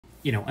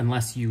you know,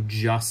 unless you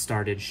just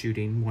started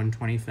shooting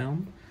 120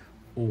 film,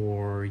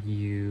 or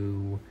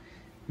you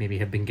maybe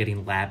have been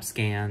getting lab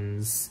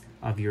scans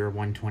of your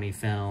 120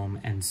 film,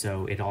 and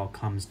so it all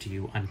comes to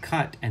you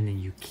uncut, and then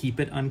you keep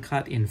it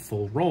uncut in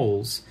full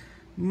rolls.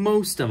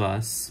 Most of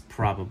us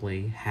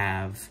probably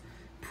have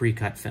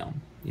pre-cut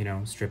film, you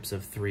know, strips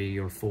of 3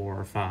 or 4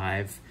 or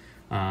 5.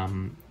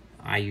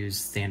 I use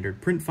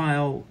standard print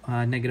file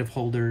negative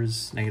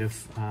holders,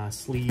 negative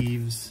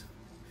sleeves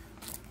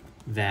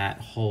that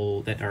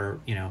are,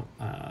 you know,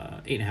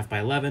 8.5 by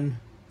 11,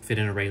 fit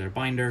in a regular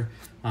binder.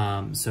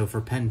 So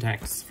for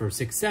Pentax for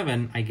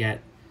 6.7, I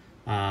get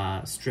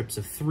strips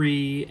of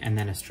 3 and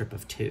then a strip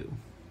of 2.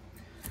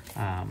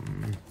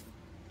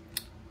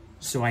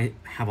 So I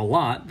have a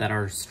lot that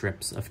are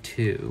strips of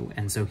 2,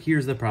 and so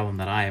here's the problem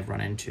that I have run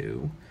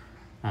into.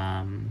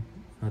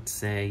 Let's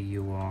say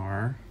you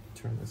are,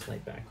 turn this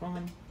light back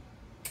on.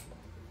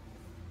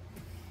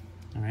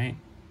 All right.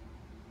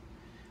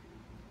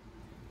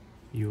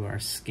 You are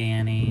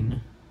scanning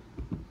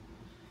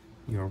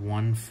your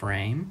 1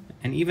 frame,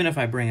 and even if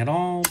I bring it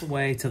all the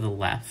way to the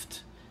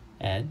left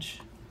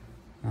edge,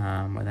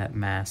 where that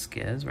mask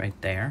is, right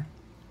there,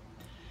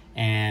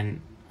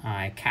 and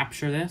I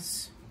capture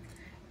this,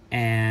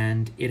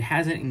 and it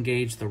hasn't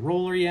engaged the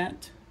roller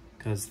yet,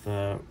 because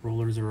the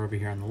rollers are over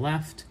here on the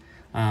left,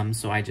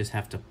 so I just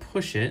have to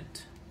push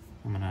it.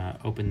 I'm gonna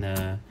open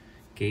the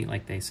gate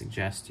like they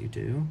suggest you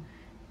do,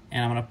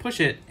 and I'm gonna push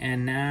it,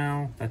 and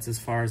now that's as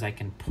far as I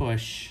can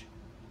push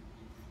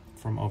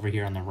from over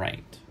here on the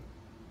right.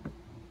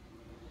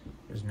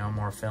 There's no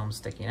more film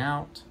sticking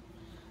out.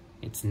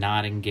 It's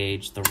not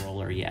engaged the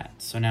roller yet,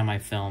 so now my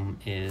film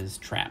is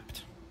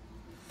trapped.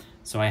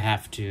 So I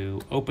have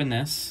to open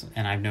this,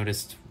 and I've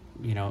noticed,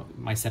 you know,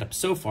 my setup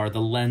so far,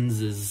 the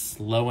lens is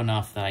low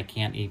enough that I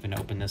can't even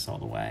open this all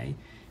the way.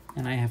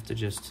 And I have to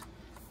just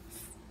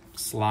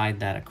slide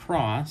that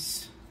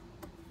across.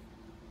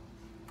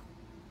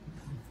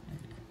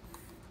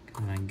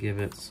 And I give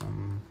it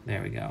some,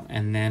 there we go.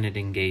 And then it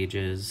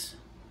engages,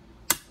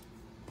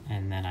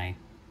 and then I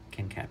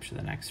can capture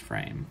the next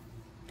frame.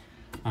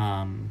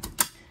 And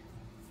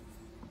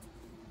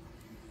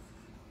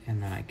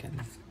then I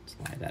can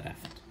slide that out.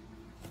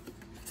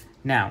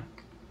 Now,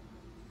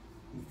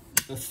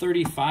 the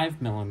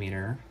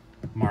 35mm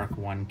Mark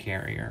I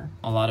carrier,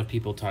 a lot of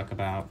people talk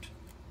about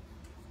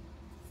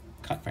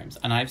cut frames,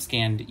 and I've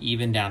scanned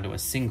even down to a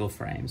single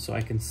frame, so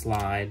I can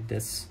slide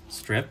this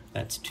strip,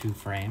 that's 2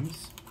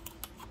 frames.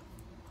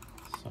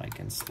 So I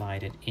can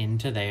slide it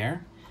into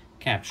there,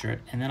 capture it,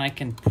 and then I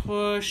can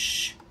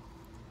push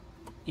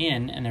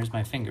in, and there's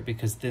my finger,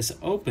 because this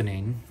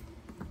opening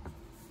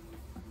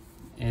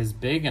is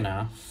big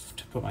enough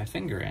to put my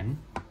finger in.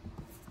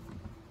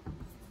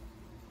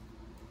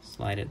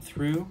 Slide it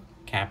through,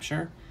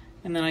 capture,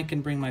 and then I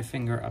can bring my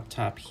finger up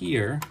top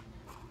here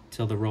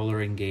till the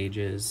roller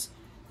engages,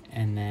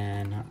 and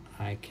then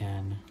I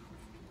can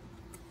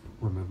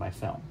remove my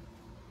film.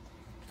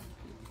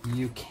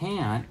 You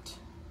can't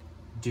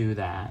do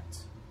that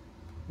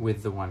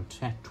with the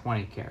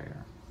 120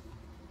 carrier.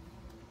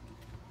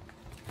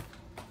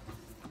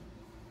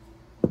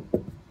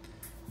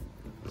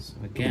 So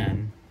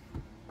again,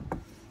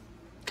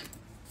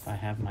 if I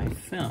have my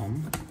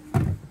film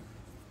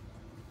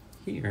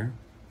here,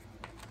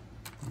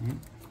 right,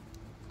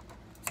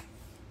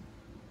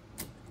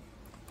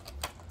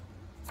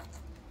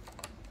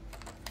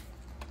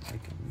 I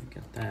can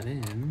get that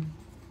in.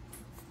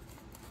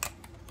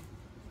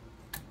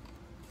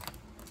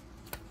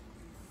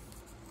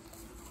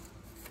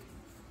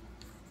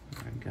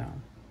 There we go.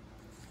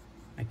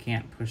 I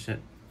can't push it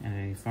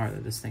any farther.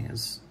 This thing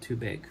is too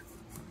big.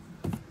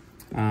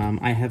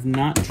 I have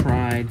not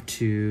tried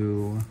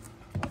to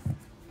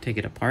take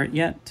it apart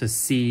yet to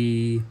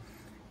see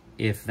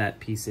if that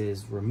piece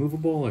is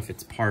removable, if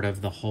it's part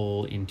of the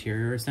whole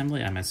interior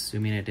assembly. I'm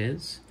assuming it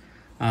is.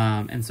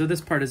 And so this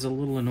part is a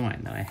little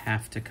annoying that I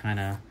have to kind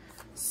of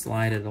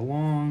slide it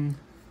along.